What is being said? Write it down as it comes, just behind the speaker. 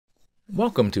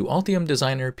Welcome to Altium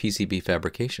Designer PCB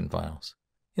fabrication files.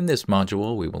 In this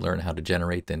module, we will learn how to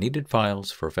generate the needed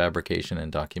files for fabrication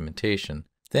and documentation.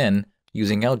 Then,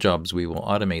 using outjobs, we will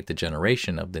automate the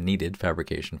generation of the needed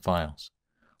fabrication files.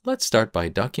 Let's start by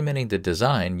documenting the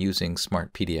design using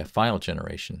Smart PDF file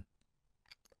generation.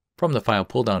 From the File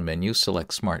pull-down menu,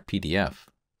 select Smart PDF.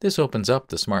 This opens up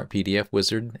the Smart PDF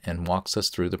wizard and walks us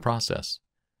through the process.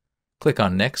 Click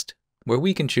on Next, where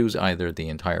we can choose either the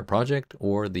entire project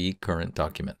or the current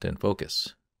document in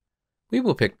focus. We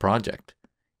will pick Project.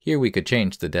 Here we could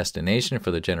change the destination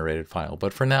for the generated file,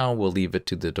 but for now we'll leave it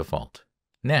to the default.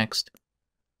 Next,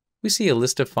 we see a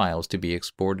list of files to be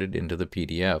exported into the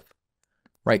PDF.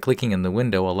 Right-clicking in the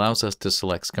window allows us to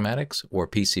select Schematics or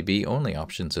PCB only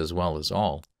options as well as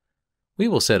all. We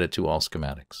will set it to all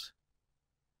schematics.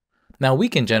 Now we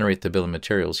can generate the bill of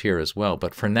materials here as well,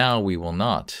 but for now we will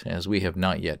not, as we have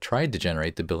not yet tried to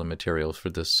generate the bill of materials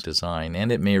for this design,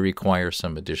 and it may require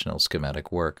some additional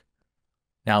schematic work.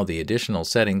 Now the additional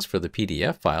settings for the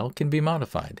PDF file can be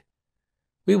modified.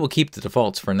 We will keep the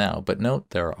defaults for now, but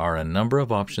note there are a number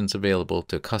of options available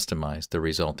to customize the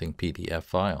resulting PDF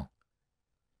file.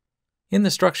 In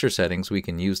the structure settings, we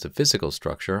can use the physical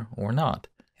structure or not.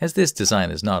 As this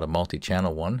design is not a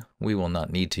multi-channel one, we will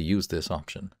not need to use this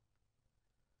option.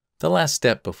 The last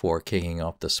step before kicking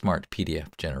off the Smart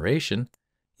PDF generation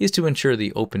is to ensure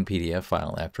the Open PDF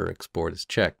file after export is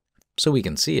checked, so we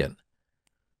can see it.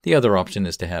 The other option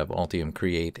is to have Altium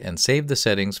create and save the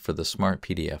settings for the Smart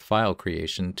PDF file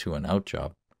creation to an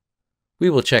outjob.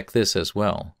 We will check this as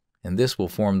well, and this will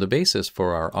form the basis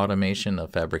for our automation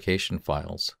of fabrication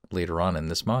files later on in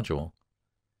this module.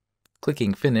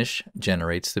 Clicking Finish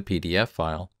generates the PDF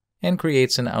file and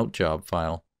creates an outjob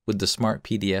file with the Smart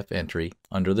PDF entry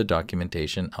under the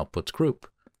Documentation Outputs group.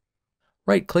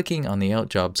 Right-clicking on the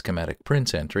outjob schematic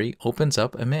prints entry opens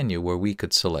up a menu where we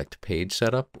could select Page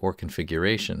Setup or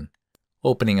Configuration.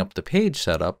 Opening up the Page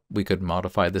Setup, we could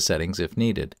modify the settings if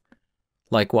needed.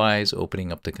 Likewise,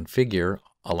 opening up the Configure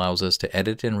allows us to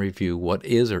edit and review what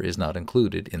is or is not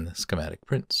included in the schematic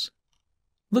prints.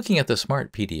 Looking at the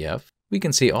Smart PDF, we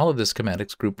can see all of the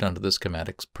schematics grouped under the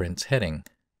Schematics Prints heading.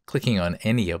 Clicking on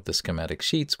any of the schematic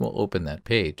sheets will open that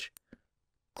page.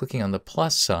 Clicking on the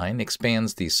plus sign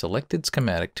expands the selected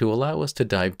schematic to allow us to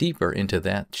dive deeper into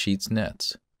that sheet's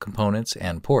nets, components,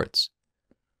 and ports.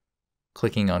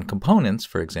 Clicking on Components,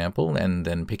 for example, and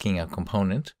then picking a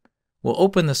component, will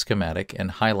open the schematic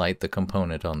and highlight the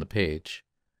component on the page.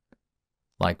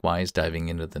 Likewise, diving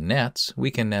into the nets, we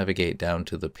can navigate down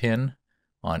to the pin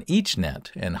on each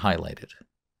net and highlight it.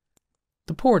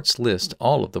 The ports list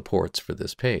all of the ports for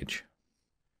this page.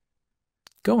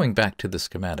 Going back to the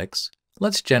schematics,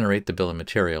 let's generate the bill of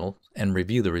material and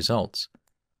review the results.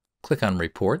 Click on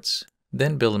Reports,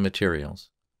 then Bill of Materials.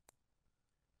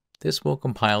 This will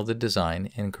compile the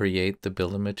design and create the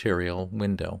bill of material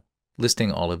window,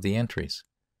 listing all of the entries.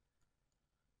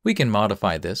 We can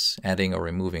modify this, adding or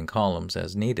removing columns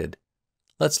as needed.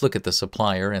 Let's look at the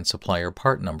supplier and supplier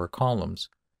part number columns.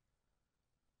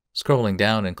 Scrolling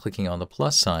down and clicking on the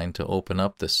plus sign to open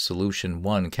up the Solution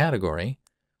 1 category,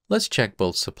 let's check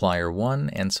both Supplier 1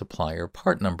 and Supplier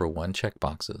Part Number 1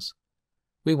 checkboxes.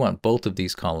 We want both of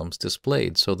these columns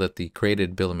displayed so that the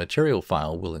created bill of material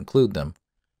file will include them.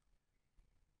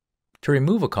 To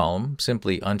remove a column,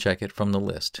 simply uncheck it from the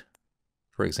list.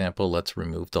 For example, let's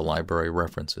remove the library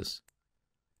references.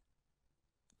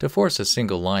 To force a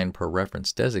single line per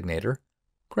reference designator,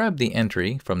 grab the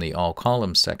entry from the All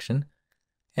Columns section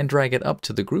and drag it up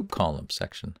to the Group Columns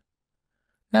section.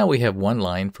 Now we have one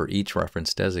line for each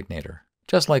reference designator,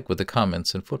 just like with the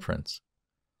comments and footprints.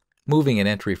 Moving an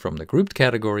entry from the Grouped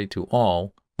category to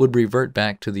All would revert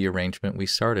back to the arrangement we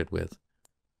started with.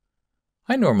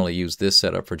 I normally use this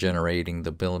setup for generating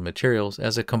the bill of materials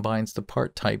as it combines the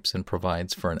part types and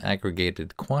provides for an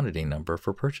aggregated quantity number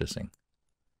for purchasing.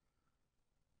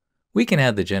 We can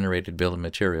add the generated bill of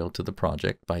material to the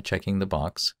project by checking the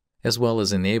box, as well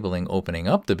as enabling opening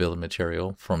up the bill of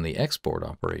material from the export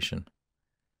operation.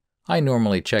 I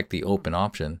normally check the Open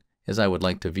option as I would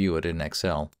like to view it in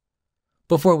Excel.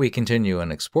 Before we continue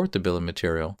and export the bill of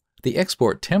material, the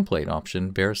Export Template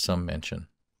option bears some mention.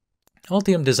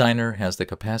 Altium Designer has the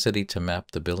capacity to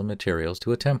map the bill of materials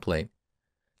to a template.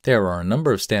 There are a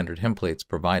number of standard templates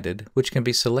provided which can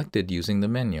be selected using the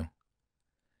menu.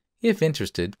 If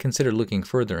interested, consider looking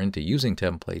further into using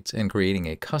templates and creating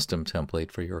a custom template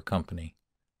for your company.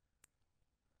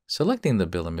 Selecting the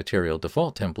bill of material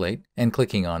default template and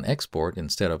clicking on Export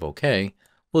instead of OK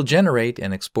will generate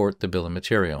and export the bill of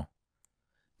material.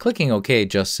 Clicking OK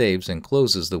just saves and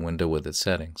closes the window with its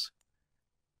settings.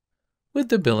 With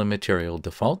the bill of material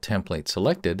default template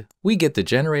selected, we get the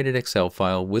generated Excel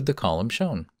file with the column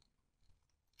shown.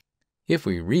 If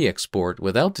we re-export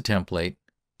without the template,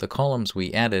 the columns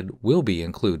we added will be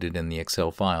included in the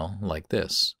Excel file like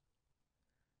this.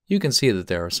 You can see that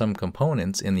there are some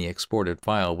components in the exported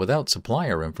file without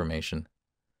supplier information.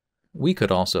 We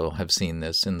could also have seen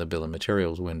this in the bill of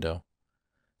materials window.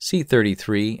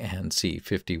 C33 and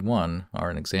C51 are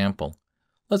an example.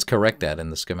 Let's correct that in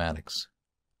the schematics.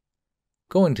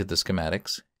 Going to the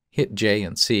schematics, hit J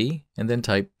and C, and then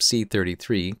type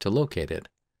C33 to locate it.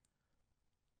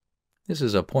 This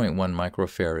is a 0.1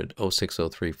 microfarad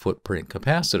 0603 footprint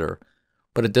capacitor,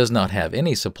 but it does not have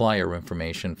any supplier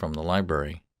information from the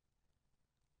library.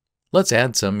 Let's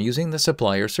add some using the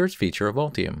Supplier Search feature of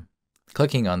Altium.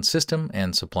 Clicking on System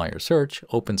and Supplier Search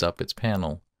opens up its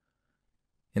panel.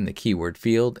 In the keyword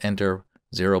field, enter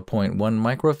 0.1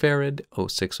 microfarad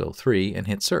 0603 and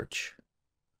hit Search.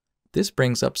 This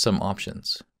brings up some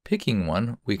options. Picking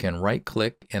one, we can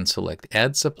right-click and select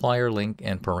Add Supplier Link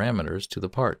and Parameters to the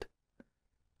part.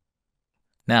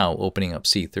 Now, opening up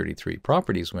C33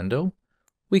 Properties window,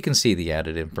 we can see the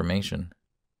added information.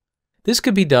 This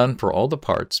could be done for all the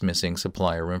parts missing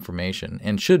supplier information,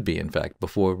 and should be, in fact,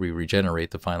 before we regenerate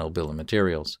the final bill of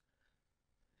materials.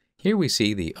 Here we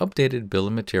see the updated bill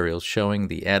of materials showing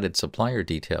the added supplier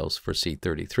details for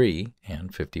C33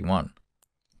 and 51.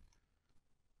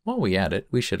 While we add it,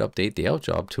 we should update the out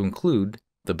job to include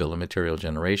the bill of material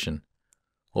generation.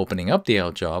 Opening up the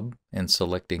out job and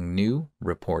selecting New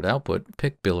Report Output,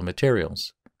 pick Bill of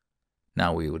Materials.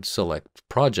 Now we would select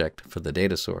Project for the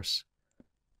data source.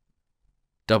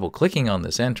 Double-clicking on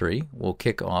this entry will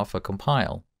kick off a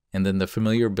compile, and then the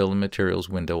familiar Bill of Materials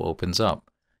window opens up,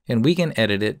 and we can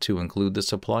edit it to include the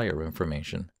supplier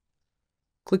information.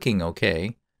 Clicking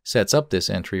OK sets up this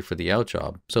entry for the out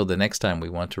job, so the next time we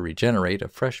want to regenerate a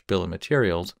fresh bill of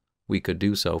materials, we could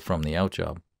do so from the out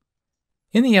job.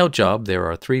 In the out job, there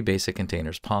are three basic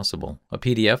containers possible: a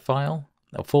PDF file,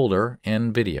 a folder,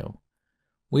 and video.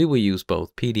 We will use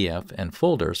both PDF and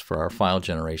folders for our file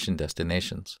generation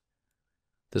destinations.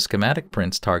 The schematic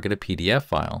prints target a PDF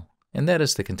file, and that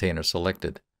is the container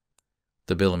selected.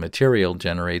 The bill of material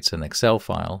generates an Excel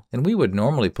file, and we would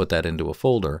normally put that into a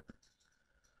folder.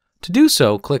 To do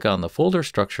so, click on the folder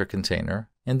structure container,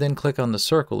 and then click on the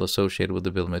circle associated with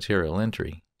the bill of material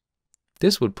entry.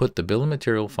 This would put the bill of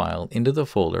material file into the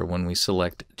folder when we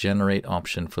select Generate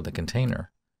option for the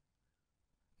container.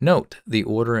 Note, the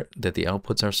order that the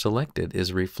outputs are selected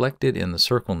is reflected in the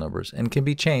circle numbers and can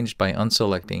be changed by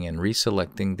unselecting and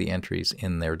reselecting the entries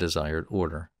in their desired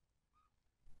order.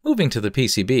 Moving to the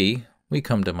PCB, we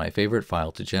come to my favorite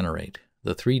file to generate,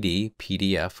 the 3D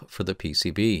PDF for the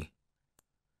PCB.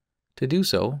 To do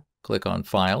so, click on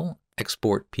File,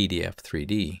 Export PDF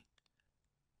 3D.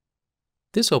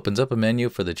 This opens up a menu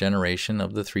for the generation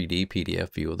of the 3D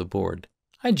PDF view of the board.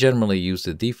 I generally use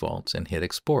the defaults and hit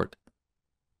Export.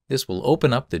 This will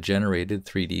open up the generated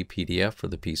 3D PDF for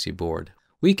the PC board.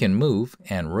 We can move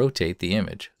and rotate the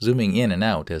image, zooming in and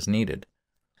out as needed.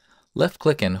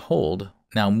 Left-click and hold.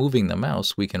 Now moving the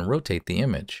mouse, we can rotate the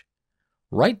image.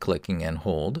 Right-clicking and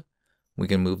hold, we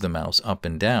can move the mouse up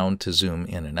and down to zoom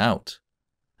in and out.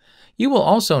 You will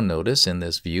also notice in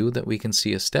this view that we can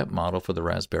see a step model for the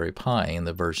Raspberry Pi in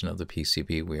the version of the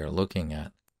PCB we are looking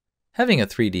at. Having a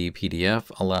 3D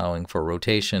PDF allowing for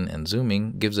rotation and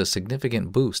zooming gives a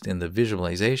significant boost in the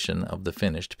visualization of the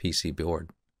finished PC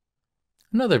board.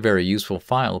 Another very useful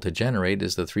file to generate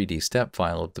is the 3D step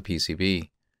file of the PCB.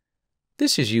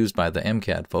 This is used by the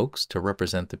MCAD folks to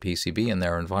represent the PCB in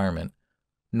their environment.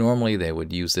 Normally they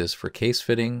would use this for case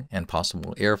fitting and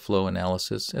possible airflow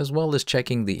analysis, as well as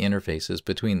checking the interfaces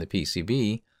between the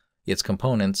PCB, its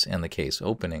components, and the case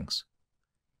openings.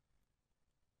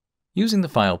 Using the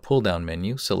File pull-down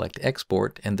menu, select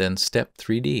Export and then Step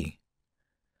 3D.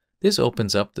 This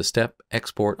opens up the Step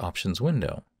Export Options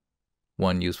window.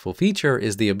 One useful feature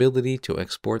is the ability to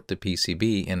export the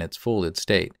PCB in its folded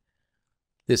state.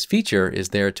 This feature is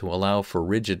there to allow for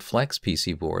rigid flex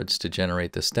PC boards to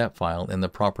generate the step file in the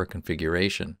proper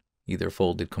configuration, either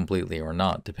folded completely or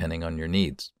not, depending on your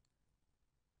needs.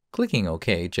 Clicking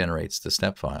OK generates the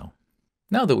step file.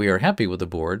 Now that we are happy with the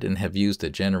board and have used the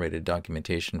generated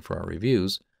documentation for our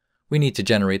reviews, we need to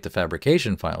generate the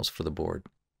fabrication files for the board.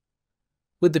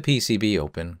 With the PCB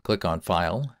open, click on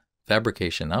File,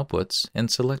 Fabrication Outputs,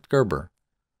 and select Gerber.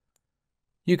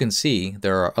 You can see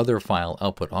there are other file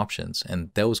output options, and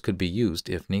those could be used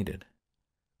if needed.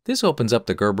 This opens up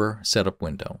the Gerber setup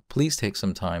window. Please take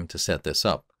some time to set this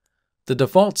up. The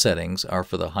default settings are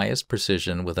for the highest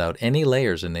precision without any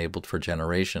layers enabled for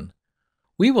generation.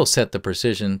 We will set the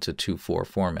precision to 2:4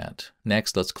 format.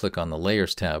 Next, let's click on the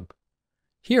Layers tab.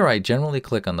 Here I generally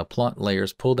click on the Plot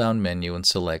Layers pull-down menu and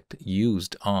select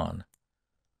Used On.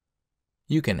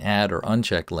 You can add or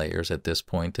uncheck layers at this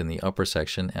point in the upper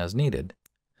section as needed.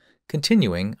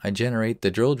 Continuing, I generate the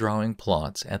drill drawing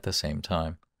plots at the same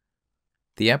time.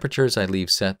 The apertures I leave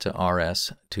set to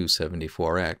RS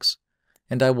 274x,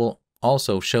 and I will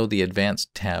also show the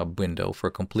Advanced tab window for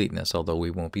completeness, although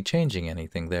we won't be changing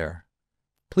anything there.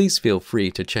 Please feel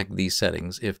free to check these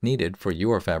settings if needed for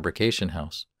your fabrication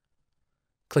house.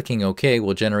 Clicking OK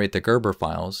will generate the Gerber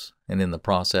files, and in the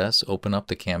process, open up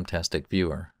the Camtastic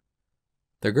viewer.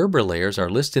 The Gerber layers are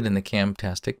listed in the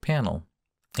Camtastic panel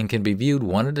and can be viewed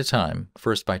one at a time,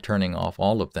 first by turning off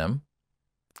all of them,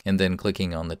 and then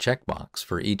clicking on the checkbox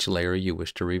for each layer you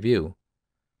wish to review.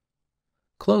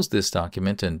 Close this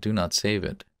document and do not save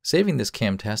it. Saving this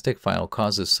Camtastic file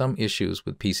causes some issues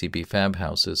with PCB fab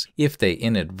houses if they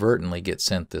inadvertently get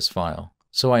sent this file,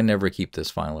 so I never keep this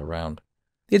file around.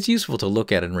 It's useful to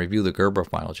look at and review the Gerber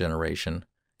file generation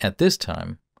at this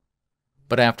time,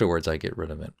 but afterwards I get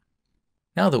rid of it.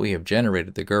 Now that we have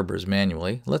generated the Gerbers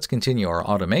manually, let's continue our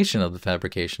automation of the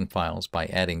fabrication files by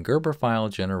adding Gerber file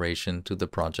generation to the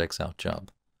project's out job.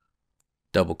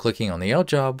 Double-clicking on the out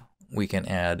job, we can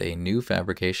add a new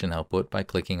fabrication output by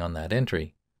clicking on that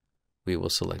entry. We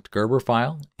will select Gerber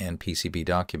file and PCB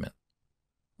document.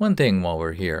 One thing while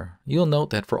we're here, you'll note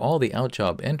that for all the out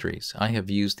job entries, I have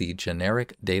used the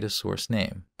generic data source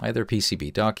name, either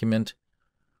PCB document,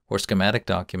 or schematic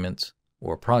documents,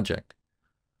 or project.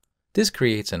 This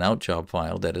creates an out job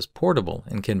file that is portable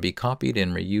and can be copied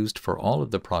and reused for all of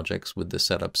the projects with the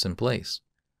setups in place.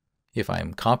 If I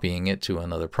am copying it to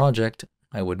another project,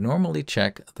 I would normally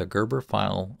check the Gerber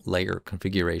file layer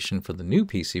configuration for the new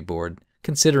PC board,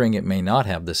 considering it may not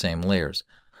have the same layers.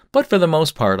 But for the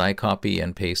most part, I copy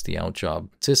and paste the out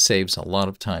job. This saves a lot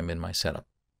of time in my setup.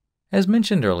 As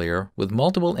mentioned earlier, with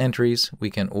multiple entries, we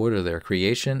can order their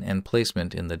creation and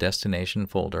placement in the destination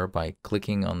folder by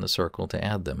clicking on the circle to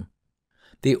add them.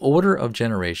 The order of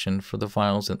generation for the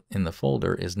files in the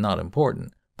folder is not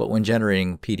important, but when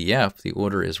generating PDF, the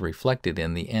order is reflected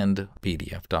in the end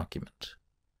PDF document.